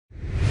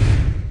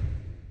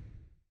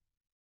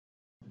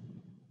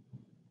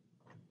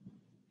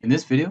In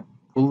this video,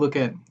 we'll look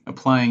at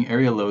applying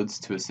area loads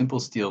to a simple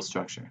steel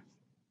structure.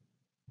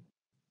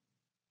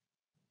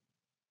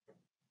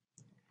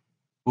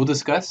 We'll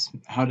discuss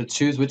how to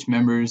choose which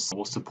members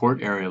will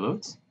support area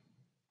loads.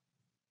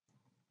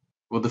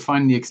 We'll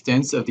define the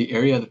extents of the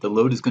area that the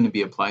load is going to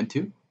be applied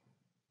to.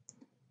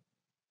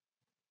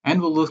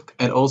 And we'll look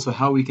at also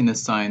how we can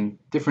assign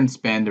different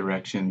span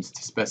directions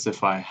to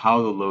specify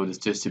how the load is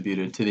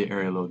distributed to the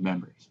area load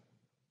members.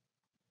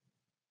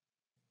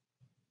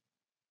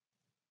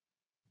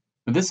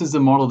 Now, this is the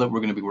model that we're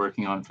going to be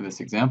working on for this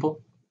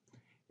example.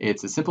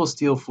 It's a simple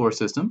steel floor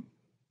system.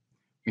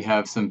 We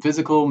have some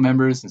physical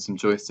members and some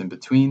joists in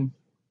between.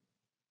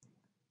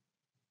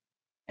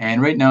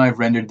 And right now I've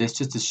rendered this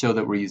just to show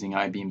that we're using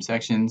I-beam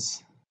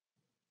sections.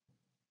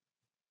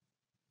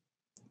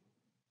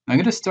 I'm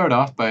going to start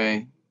off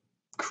by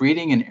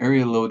creating an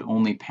area load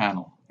only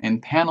panel.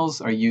 And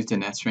panels are used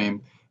in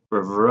SRAM for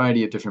a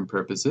variety of different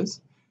purposes.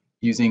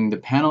 Using the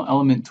panel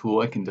element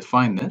tool, I can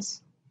define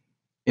this.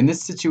 In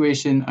this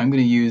situation, I'm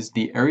going to use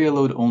the area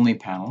load only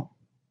panel.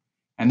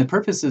 And the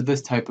purpose of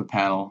this type of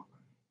panel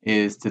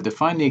is to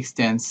define the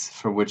extents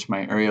for which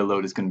my area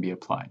load is going to be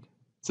applied.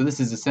 So this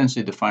is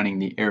essentially defining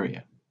the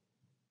area.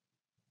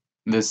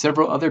 There's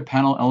several other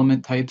panel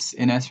element types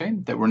in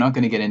SRAM that we're not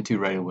going to get into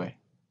right away.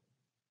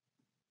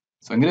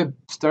 So I'm going to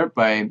start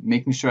by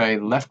making sure I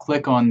left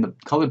click on the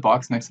colored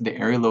box next to the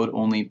area load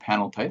only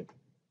panel type.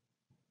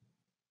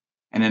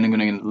 And then I'm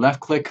going to left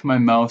click my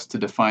mouse to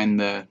define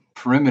the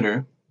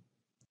perimeter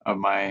of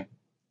my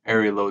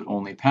area load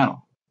only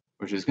panel,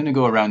 which is going to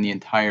go around the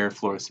entire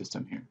floor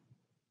system here.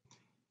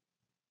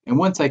 And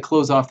once I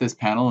close off this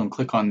panel and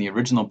click on the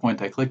original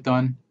point I clicked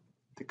on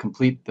to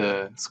complete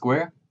the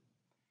square,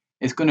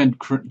 it's going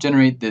to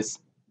generate this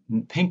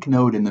pink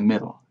node in the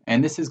middle.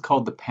 And this is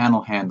called the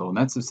panel handle. And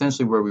that's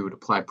essentially where we would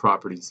apply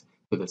properties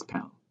to this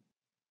panel.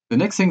 The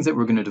next things that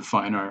we're going to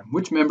define are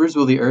which members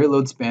will the area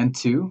load span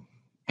to,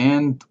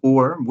 and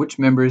or which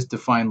members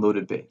define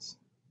loaded bays.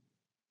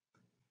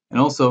 And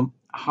also,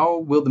 how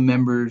will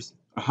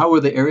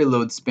the area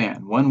load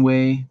span? One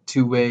way,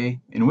 two way,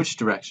 in which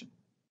direction?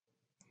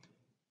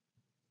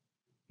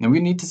 Now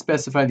we need to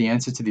specify the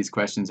answer to these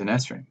questions in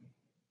SRAM.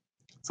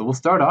 So we'll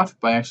start off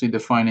by actually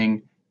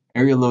defining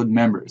area load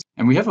members.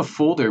 And we have a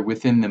folder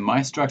within the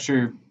My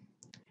Structure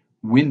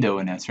window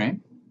in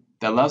SRAM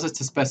that allows us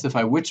to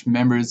specify which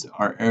members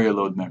are area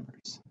load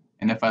members.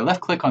 And if I left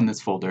click on this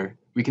folder,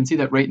 we can see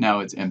that right now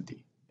it's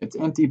empty. It's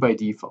empty by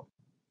default.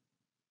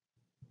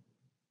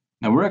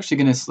 Now we're actually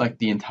going to select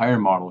the entire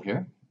model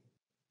here.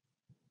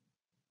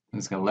 I'm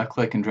just going to left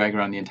click and drag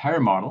around the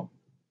entire model.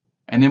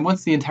 And then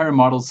once the entire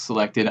model is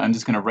selected, I'm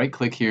just going to right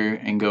click here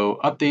and go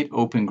update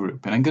open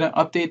group. And I'm going to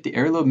update the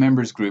area load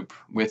members group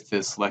with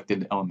the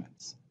selected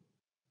elements.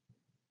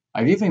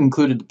 I've even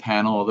included the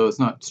panel, although it's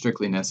not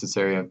strictly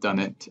necessary. I've done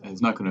it, and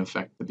it's not going to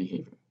affect the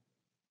behavior.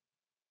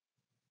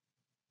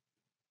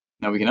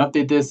 Now we can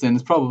update this, and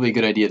it's probably a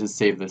good idea to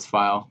save this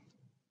file.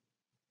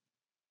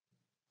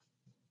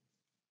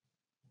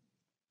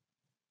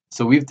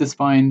 So we've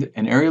defined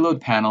an area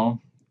load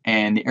panel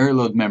and the area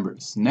load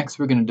members. Next,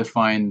 we're going to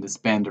define the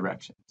span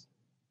directions.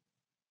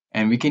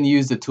 And we can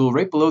use the tool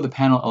right below the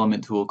panel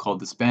element tool called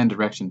the span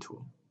direction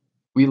tool.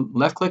 We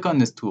left click on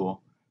this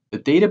tool. The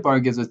data bar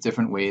gives us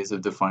different ways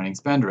of defining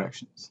span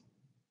directions.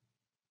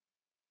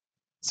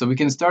 So we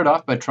can start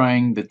off by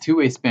trying the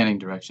two-way spanning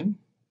direction.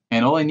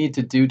 And all I need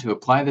to do to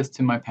apply this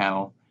to my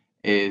panel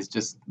is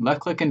just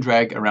left click and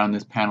drag around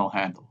this panel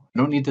handle. I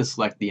don't need to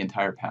select the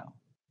entire panel.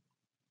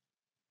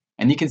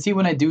 And you can see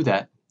when I do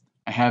that,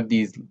 I have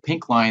these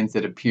pink lines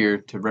that appear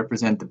to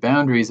represent the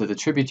boundaries of the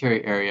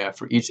tributary area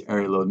for each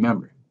area load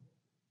member.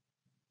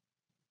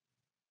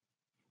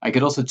 I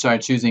could also try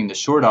choosing the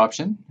short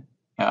option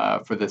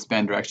for the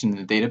span direction in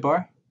the data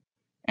bar,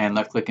 and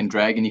left click and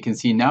drag, and you can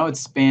see now it's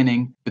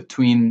spanning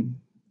between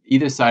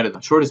either side of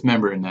the shortest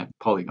member in that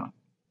polygon.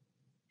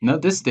 Now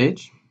at this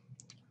stage,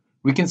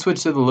 we can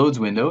switch to the loads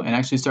window and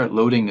actually start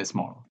loading this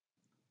model.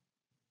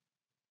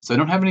 So I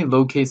don't have any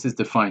load cases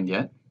defined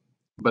yet,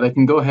 but I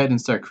can go ahead and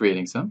start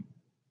creating some.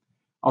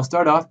 I'll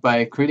start off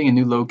by creating a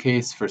new load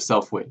case for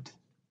self-weight.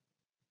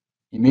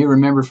 You may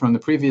remember from the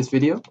previous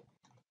video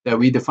that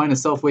we define a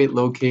self-weight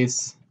load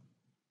case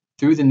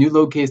through the new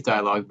load case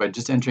dialog by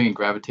just entering a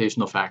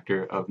gravitational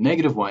factor of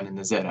 -1 in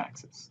the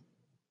z-axis.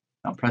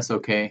 I'll press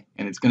OK,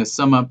 and it's going to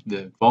sum up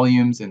the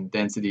volumes and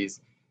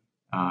densities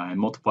and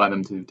multiply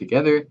them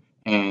together,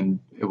 and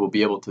it will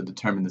be able to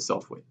determine the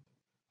self-weight.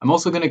 I'm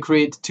also going to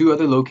create two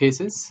other load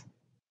cases.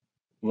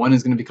 One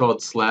is going to be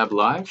called slab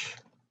live,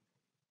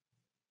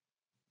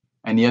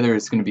 and the other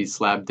is going to be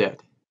slab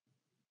dead.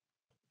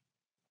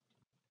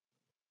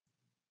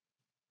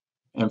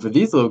 And for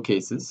these load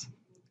cases,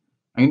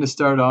 I'm going to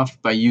start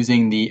off by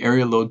using the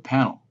area load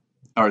panel,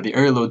 or the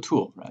area load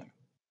tool, rather.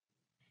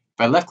 If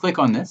I left click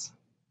on this,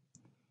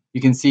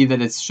 you can see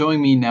that it's showing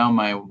me now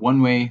my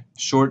one-way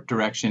short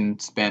direction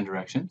span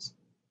directions.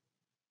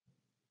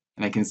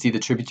 And I can see the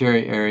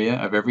tributary area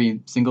of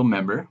every single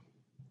member.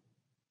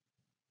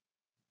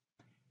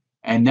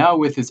 And now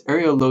with this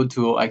aerial load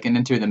tool, I can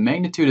enter the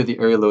magnitude of the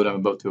aerial load I'm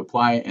about to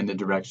apply and the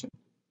direction.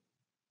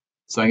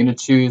 So I'm going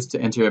to choose to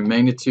enter a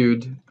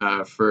magnitude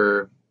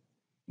for,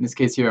 in this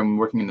case here, I'm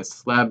working in the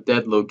slab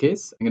dead load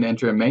case. I'm going to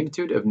enter a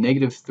magnitude of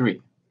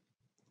 -3.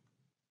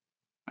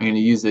 I'm going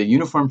to use a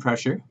uniform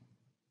pressure,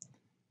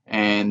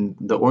 and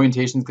the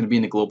orientation is going to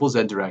be in the global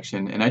Z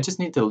direction, and I just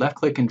need to left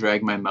click and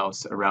drag my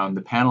mouse around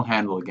the panel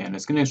handle again.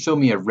 It's going to show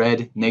me a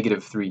red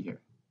 -3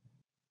 here.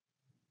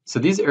 So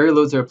these area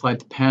loads are applied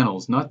to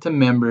panels, not to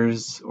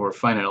members or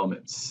finite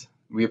elements.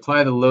 We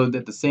apply the load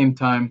at the same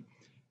time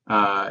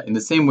in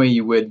the same way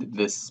you would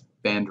this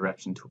band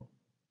direction tool.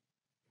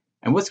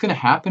 And what's going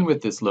to happen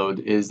with this load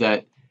is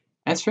that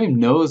S-frame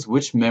knows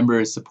which member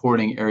is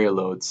supporting area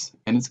loads,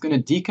 and it's going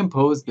to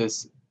decompose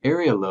this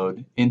area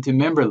load into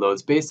member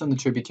loads based on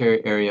the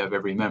tributary area of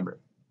every member.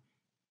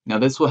 Now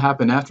this will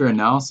happen after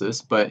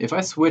analysis, but if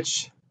I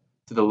switch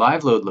to the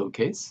live load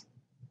case,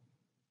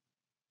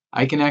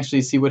 I can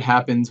actually see what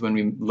happens when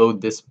we load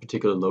this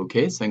particular load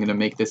case. I'm going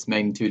to make this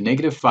magnitude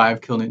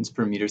 -5 kilonewtons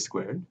per meter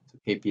squared, so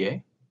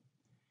kPa.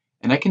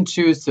 And I can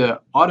choose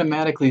to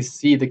automatically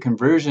see the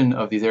conversion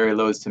of these area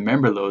loads to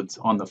member loads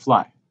on the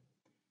fly.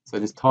 So I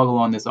just toggle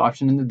on this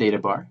option in the data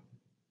bar.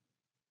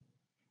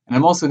 And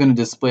I'm also going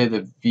to display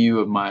the view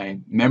of my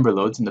member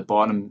loads in the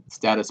bottom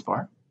status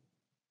bar.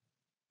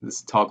 This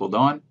is toggled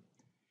on.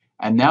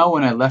 And now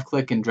when I left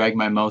click and drag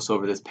my mouse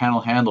over this panel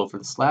handle for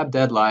the slab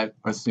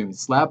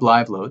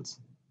live loads,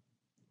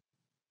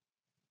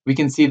 we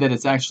can see that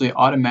it's actually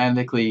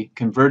automatically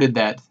converted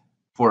that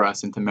for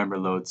us into member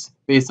loads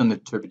based on the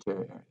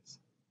tributary areas.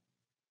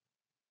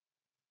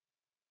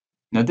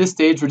 Now at this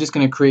stage, we're just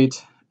going to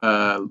create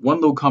one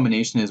load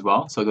combination as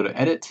well. So I'll go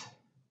to Edit,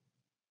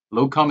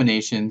 Load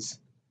Combinations,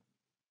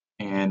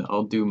 and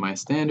I'll do my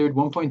standard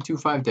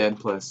 1.25 dead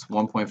plus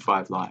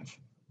 1.5 live.